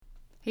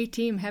Hey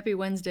team, happy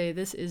Wednesday.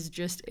 This is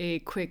just a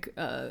quick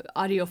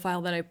audio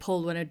file that I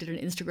pulled when I did an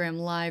Instagram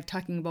live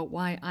talking about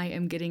why I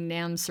am getting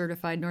NAMS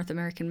certified, North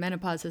American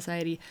Menopause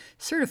Society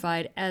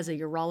certified as a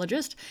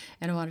urologist.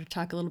 And I wanted to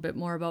talk a little bit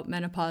more about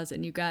menopause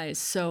and you guys.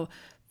 So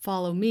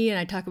follow me, and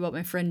I talk about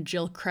my friend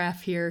Jill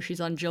Craft here.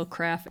 She's on Jill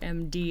Craft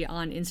MD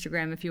on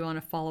Instagram if you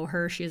want to follow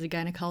her. She is a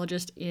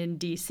gynecologist in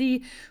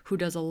DC who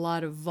does a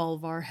lot of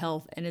vulvar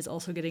health and is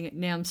also getting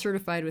NAMS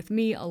certified with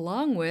me,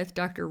 along with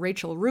Dr.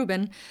 Rachel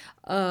Rubin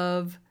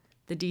of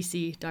the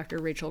DC, Dr.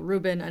 Rachel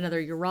Rubin,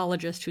 another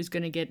urologist who's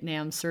going to get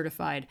NAMS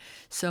certified.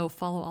 So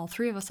follow all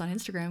three of us on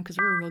Instagram because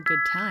we're a real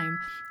good time.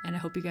 And I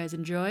hope you guys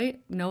enjoy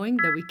knowing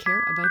that we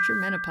care about your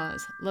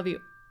menopause. Love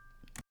you.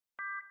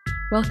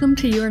 Welcome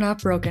to You Are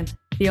Not Broken,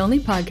 the only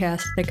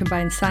podcast that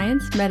combines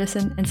science,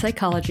 medicine, and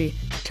psychology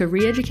to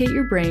re-educate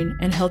your brain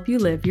and help you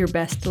live your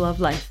best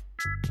love life.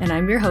 And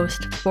I'm your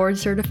host,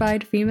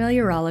 board-certified female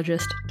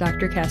urologist,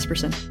 Dr.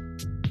 Casperson.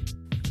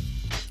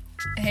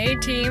 Hey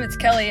team, it's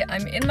Kelly.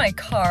 I'm in my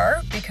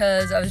car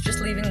because I was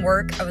just leaving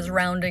work. I was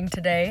rounding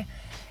today,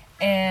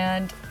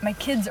 and my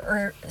kids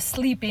are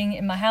sleeping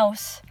in my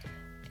house,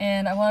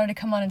 and I wanted to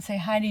come on and say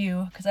hi to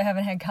you because I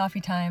haven't had coffee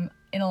time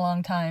in a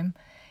long time.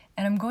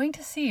 And I'm going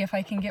to see if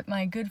I can get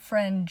my good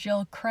friend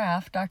Jill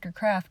Craft, Dr.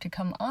 Craft, to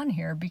come on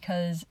here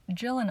because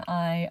Jill and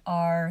I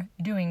are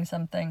doing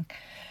something.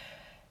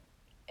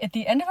 At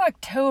the end of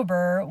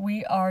October,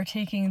 we are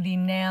taking the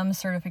NAMS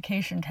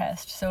certification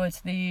test. So it's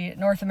the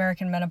North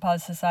American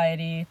Menopause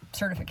Society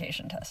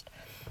certification test.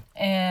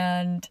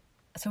 And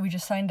so we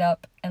just signed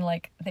up, and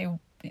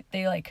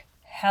they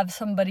have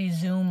somebody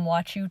Zoom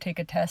watch you take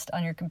a test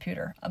on your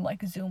computer. I'm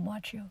like, Zoom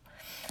watch you.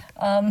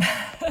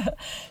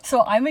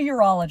 So I'm a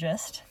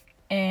urologist,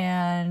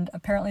 and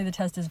apparently the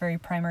test is very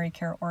primary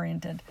care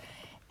oriented.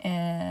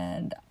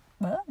 And,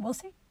 well, we'll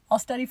see. I'll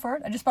study for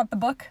it. I just bought the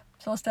book,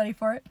 so I'll study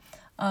for it.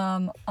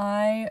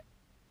 I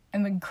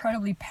am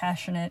incredibly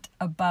passionate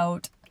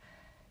about,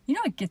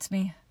 it gets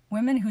me?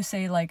 Women who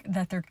say,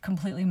 that they're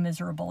completely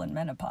miserable in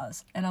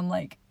menopause. And I'm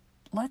like,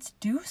 let's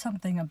do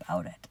something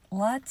about it.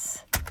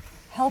 Let's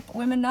help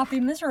women not be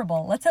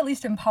miserable. Let's at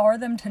least empower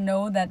them to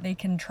know that they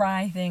can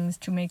try things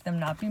to make them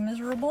not be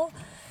miserable.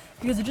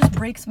 Because it just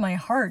breaks my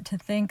heart to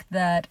think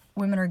that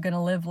women are going to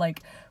live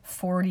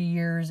 40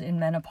 years in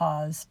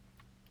menopause.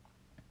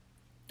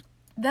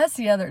 That's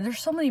the other. There's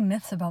so many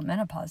myths about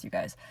menopause, you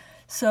guys.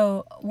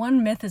 So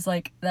one myth is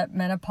that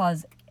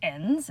menopause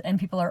ends and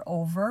people are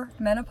over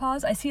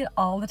menopause. I see it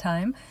all the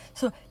time.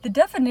 So the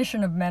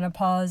definition of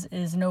menopause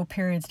is no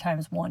periods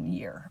times 1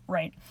 year,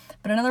 right?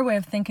 But another way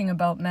of thinking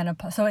about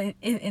menopause, so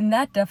in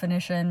that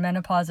definition,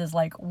 menopause is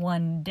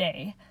 1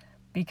 day,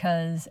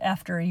 because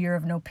after a year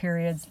of no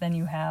periods, then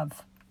you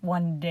have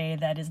 1 day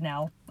that is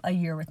now a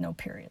year with no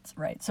periods,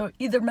 right? So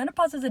either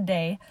menopause is a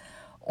day,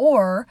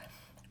 or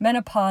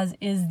menopause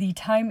is the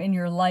time in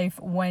your life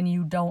when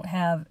you don't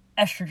have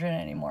estrogen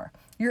anymore.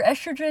 Your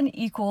estrogen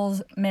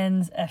equals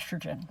men's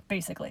estrogen,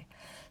 basically.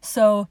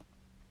 So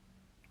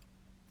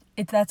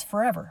that's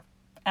forever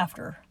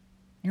after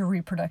your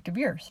reproductive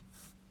years.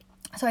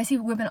 So I see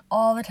women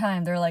all the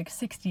time. They're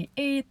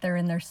 68, they're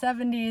in their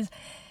 70s,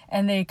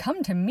 and they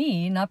come to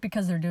me not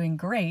because they're doing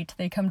great.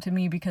 They come to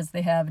me because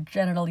they have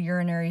genital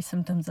urinary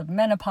symptoms of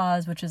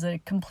menopause, which is a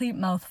complete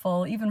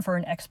mouthful, even for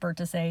an expert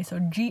to say. So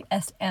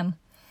GSM,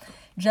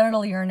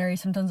 genital urinary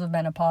symptoms of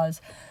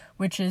menopause,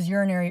 which is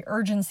urinary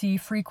urgency,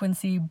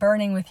 frequency,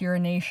 burning with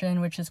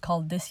urination, which is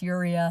called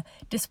dysuria.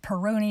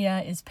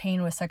 Dyspareunia is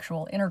pain with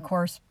sexual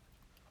intercourse.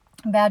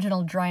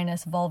 Vaginal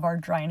dryness,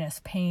 vulvar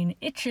dryness, pain,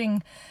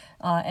 itching,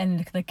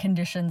 and the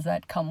conditions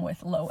that come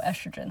with low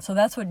estrogen. So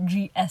that's what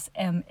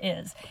GSM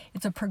is.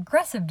 It's a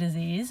progressive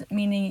disease,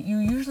 meaning you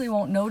usually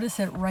won't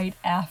notice it right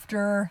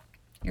after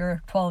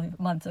your 12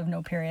 months of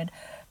no period,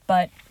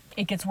 but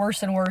it gets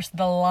worse and worse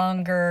the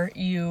longer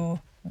you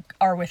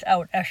are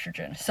without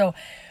estrogen. So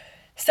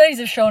studies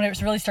have shown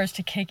it really starts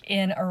to kick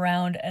in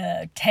around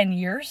 10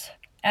 years.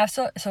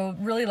 So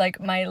really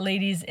my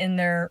ladies in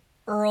their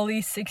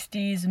early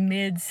 60s,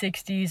 mid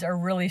 60s are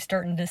really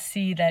starting to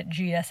see that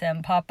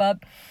GSM pop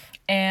up,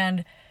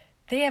 and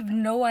they have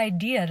no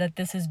idea that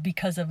this is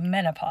because of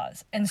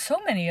menopause. And so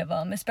many of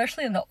them,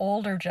 especially in the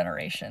older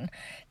generation,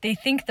 they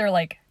think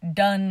they're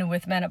done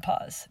with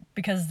menopause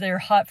because their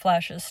hot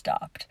flashes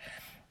stopped.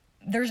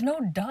 There's no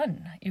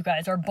done, you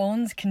guys. Our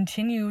bones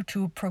continue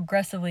to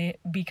progressively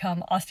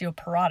become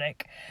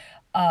osteoporotic,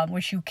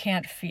 which you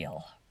can't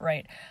feel,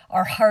 right?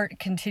 Our heart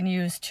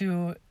continues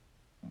to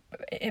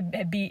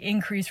be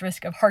increased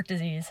risk of heart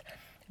disease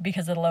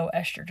because of low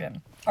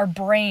estrogen. Our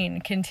brain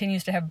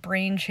continues to have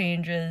brain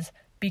changes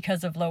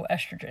because of low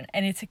estrogen,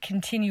 and it's a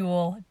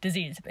continual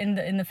disease.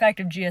 In the fact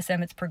of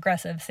GSM, it's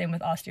progressive, same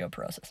with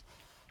osteoporosis.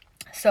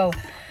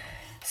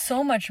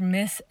 So much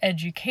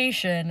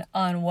miseducation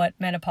on what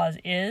menopause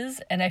is,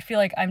 and I feel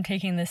like I'm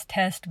taking this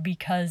test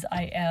because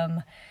I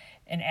am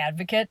an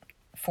advocate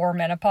for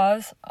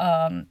menopause.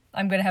 I'm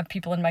going to have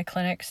people in my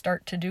clinic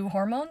start to do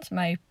hormones.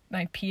 My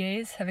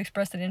PAs have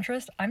expressed an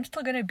interest. I'm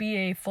still going to be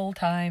a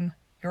full-time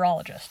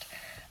urologist.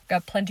 I've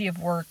got plenty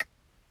of work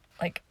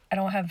I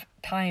don't have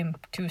time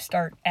to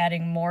start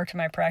adding more to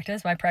my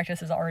practice. My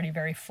practice is already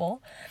very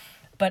full,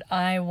 but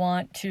I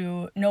want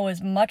to know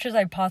as much as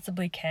I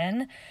possibly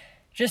can,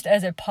 just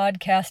as a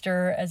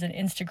podcaster, as an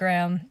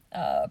Instagram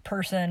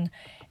person,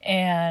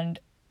 and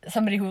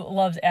somebody who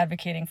loves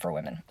advocating for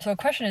women. So the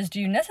question is,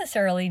 do you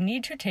necessarily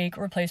need to take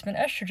replacement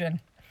estrogen?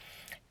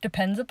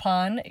 Depends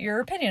upon your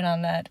opinion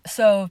on that.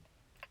 So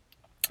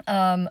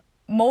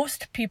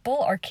most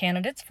people are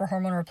candidates for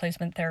hormone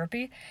replacement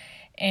therapy,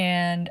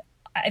 and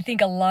I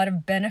think a lot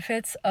of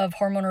benefits of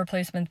hormone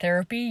replacement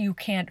therapy you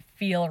can't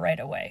feel right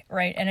away,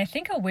 right? And I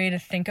think a way to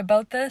think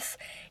about this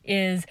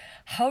is,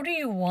 how do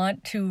you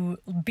want to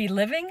be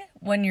living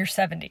when you're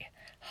 70?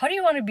 How do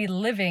you want to be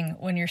living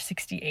when you're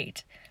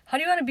 68? How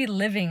do you want to be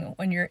living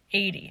when you're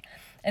 80?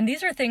 And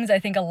these are things I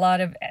think a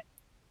lot of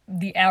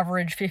the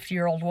average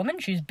 50-year-old woman,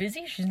 she's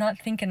busy, she's not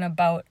thinking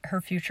about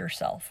her future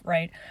self,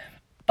 right?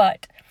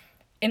 But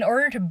in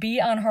order to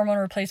be on hormone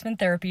replacement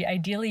therapy,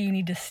 ideally you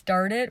need to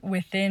start it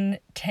within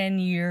 10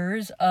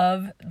 years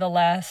of the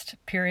last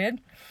period.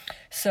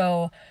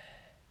 So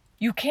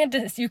you can't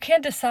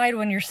decide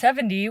when you're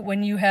 70,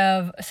 when you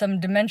have some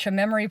dementia,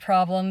 memory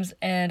problems,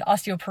 and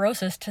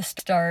osteoporosis, to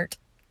start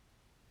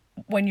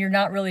when you're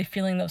not really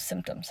feeling those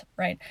symptoms,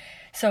 right?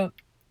 So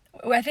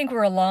I think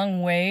we're a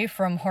long way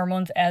from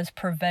hormones as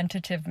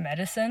preventative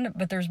medicine,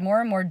 but there's more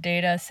and more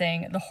data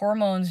saying the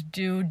hormones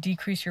do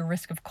decrease your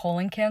risk of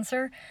colon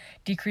cancer,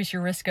 decrease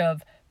your risk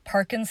of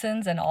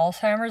Parkinson's and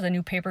Alzheimer's. A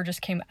new paper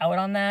just came out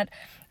on that,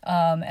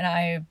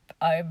 and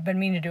I've been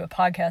meaning to do a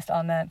podcast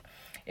on that.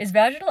 Is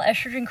vaginal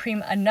estrogen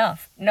cream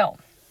enough? No.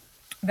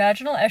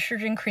 Vaginal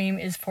estrogen cream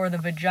is for the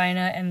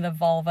vagina and the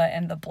vulva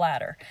and the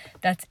bladder.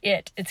 That's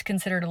it. It's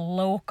considered a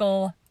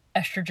local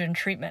estrogen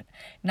treatment,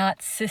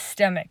 not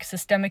systemic.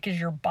 Systemic is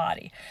your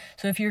body.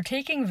 So if you're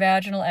taking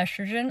vaginal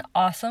estrogen,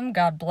 awesome,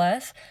 God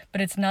bless,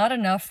 but it's not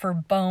enough for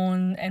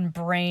bone and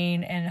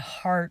brain and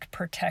heart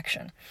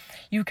protection.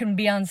 You can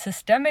be on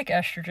systemic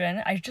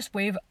estrogen.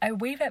 I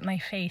wave at my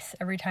face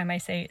every time I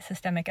say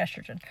systemic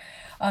estrogen.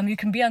 You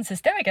can be on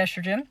systemic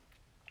estrogen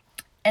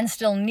and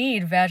still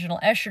need vaginal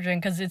estrogen,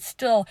 because it's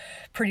still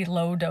pretty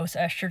low dose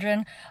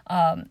estrogen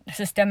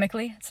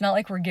systemically. It's not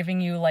like we're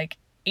giving you like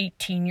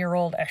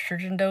 18-year-old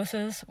estrogen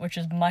doses, which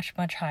is much,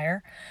 much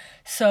higher.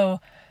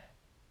 So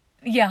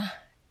yeah,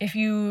 if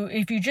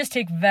you just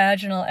take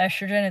vaginal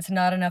estrogen, it's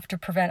not enough to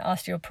prevent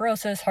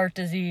osteoporosis, heart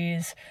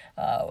disease,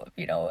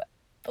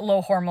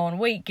 low hormone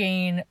weight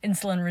gain,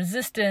 insulin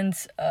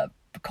resistance,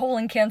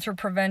 colon cancer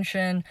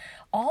prevention,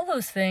 all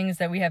those things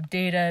that we have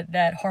data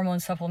that hormone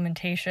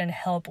supplementation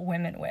help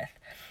women with.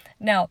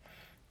 Now,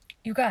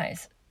 you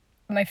guys,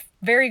 my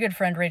very good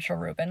friend Rachel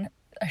Rubin,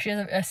 she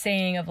has a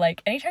saying of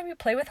like, anytime you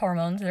play with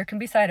hormones, there can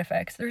be side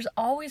effects. There's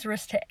always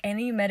risk to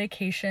any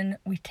medication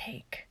we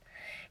take.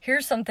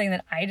 Here's something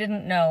that I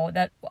didn't know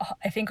that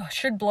I think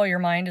should blow your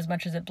mind as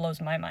much as it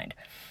blows my mind.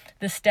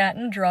 The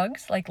statin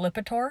drugs like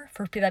Lipitor,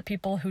 for that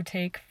people who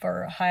take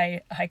for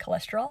high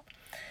cholesterol,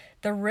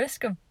 the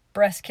risk of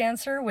breast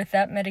cancer with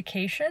that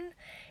medication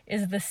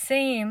is the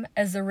same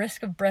as the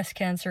risk of breast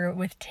cancer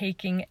with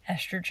taking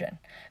estrogen,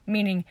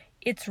 meaning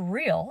it's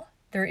real.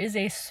 There is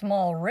a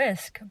small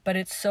risk, but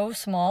it's so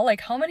small.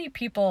 Like, how many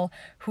people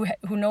who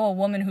know a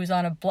woman who's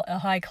on a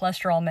high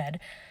cholesterol med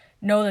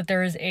know that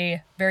there is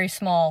a very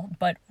small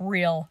but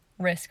real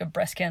risk of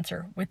breast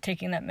cancer with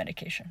taking that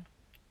medication?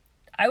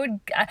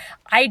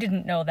 I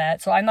didn't know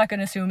that, so I'm not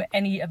going to assume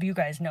any of you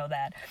guys know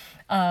that.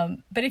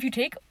 But if you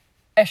take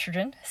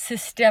estrogen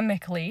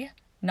systemically,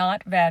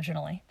 not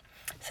vaginally,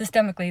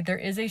 systemically, there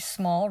is a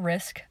small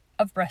risk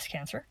of breast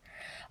cancer.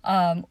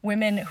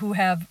 Women who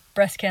have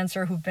breast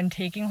cancer who've been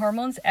taking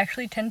hormones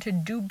actually tend to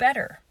do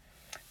better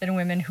than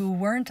women who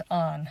weren't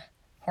on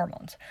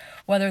hormones.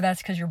 Whether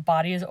that's because your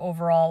body is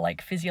overall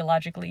like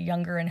physiologically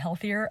younger and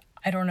healthier,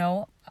 I don't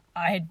know.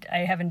 I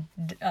haven't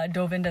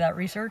dove into that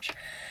research,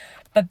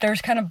 but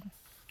there's kind of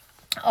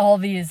all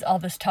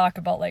this talk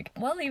about like,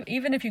 well,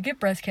 even if you get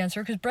breast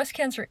cancer, because breast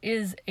cancer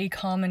is a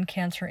common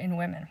cancer in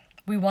women,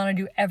 we want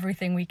to do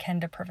everything we can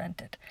to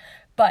prevent it.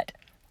 But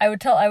I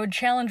would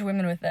challenge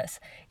women with this.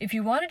 If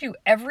you want to do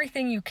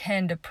everything you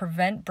can to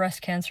prevent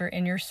breast cancer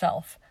in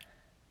yourself,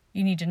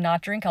 you need to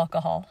not drink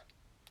alcohol.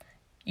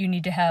 You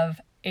need to have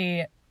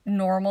a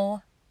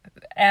normal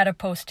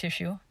adipose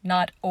tissue,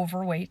 not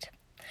overweight.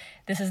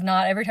 This is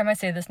not, every time I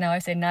say this now, I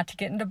say not to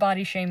get into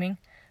body shaming,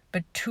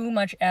 but too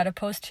much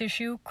adipose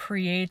tissue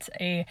creates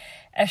a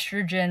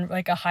estrogen,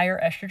 like a higher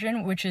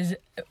estrogen, which is,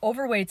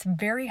 overweight's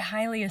very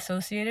highly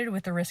associated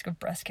with the risk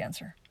of breast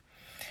cancer.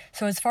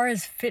 So as far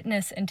as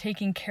fitness and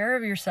taking care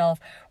of yourself,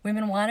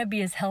 women want to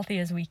be as healthy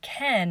as we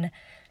can.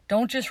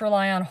 Don't just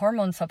rely on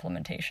hormone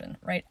supplementation,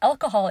 right?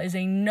 Alcohol is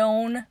a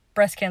known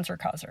breast cancer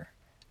causer.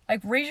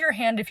 Like, raise your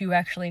hand if you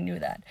actually knew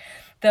that.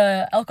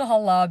 The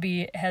alcohol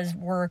lobby has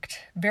worked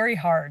very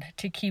hard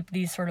to keep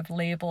these sort of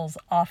labels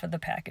off of the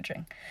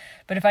packaging.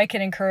 But if I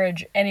can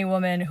encourage any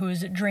woman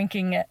who's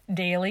drinking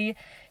daily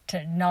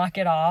to knock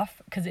it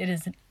off, because it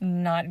is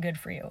not good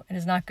for you. It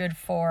is not good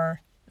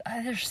for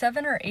there's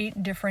 7 or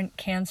 8 different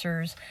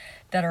cancers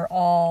that are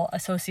all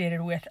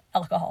associated with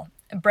alcohol.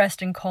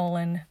 Breast and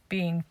colon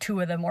being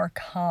 2 of the more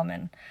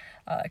common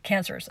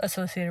cancers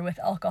associated with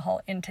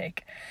alcohol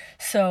intake.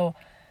 So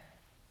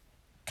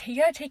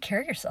you gotta take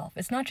care of yourself.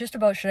 It's not just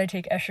about should I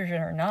take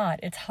estrogen or not.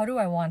 It's how do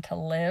I want to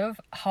live?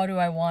 How do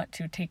I want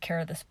to take care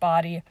of this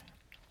body?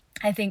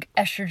 I think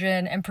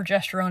estrogen and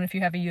progesterone, if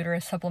you have a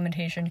uterus,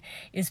 supplementation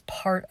is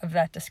part of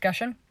that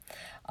discussion.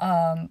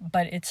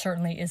 But it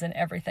certainly isn't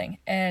everything.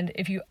 And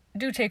if you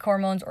do take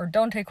hormones or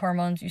don't take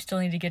hormones, you still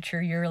need to get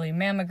your yearly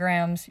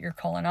mammograms, your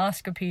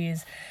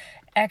colonoscopies,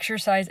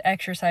 exercise,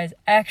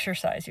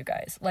 you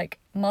guys. Like,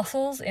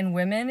 muscles in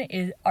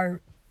women are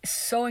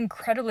so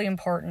incredibly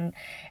important,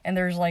 and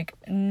there's like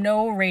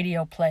no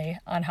radio play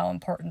on how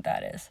important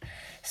that is.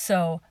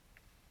 So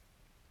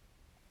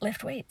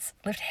lift weights,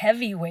 lift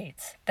heavy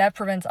weights. That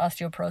prevents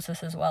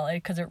osteoporosis as well,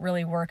 because it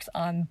really works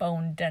on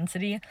bone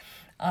density.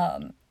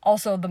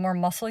 Also, the more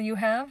muscle you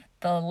have,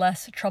 the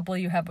less trouble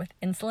you have with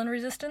insulin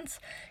resistance,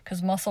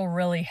 because muscle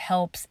really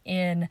helps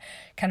in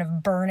kind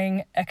of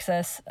burning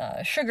excess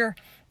sugar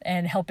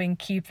and helping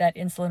keep that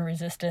insulin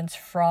resistance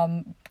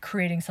from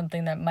creating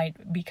something that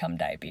might become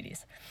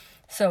diabetes.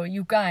 So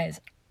you guys,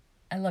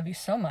 I love you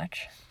so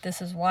much.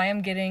 This is why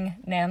I'm getting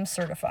NAMS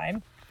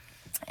certified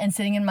and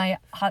sitting in my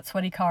hot,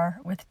 sweaty car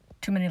with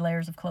too many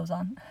layers of clothes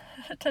on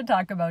to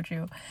talk about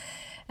you.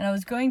 And I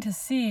was going to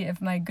see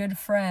if my good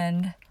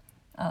friend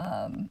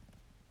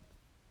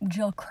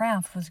Jill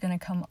Kraft was going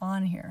to come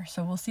on here.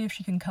 So we'll see if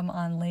she can come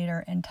on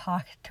later and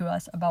talk to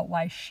us about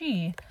why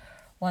she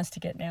wants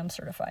to get NAMS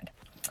certified.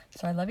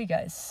 So I love you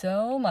guys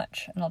so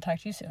much, and I'll talk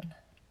to you soon.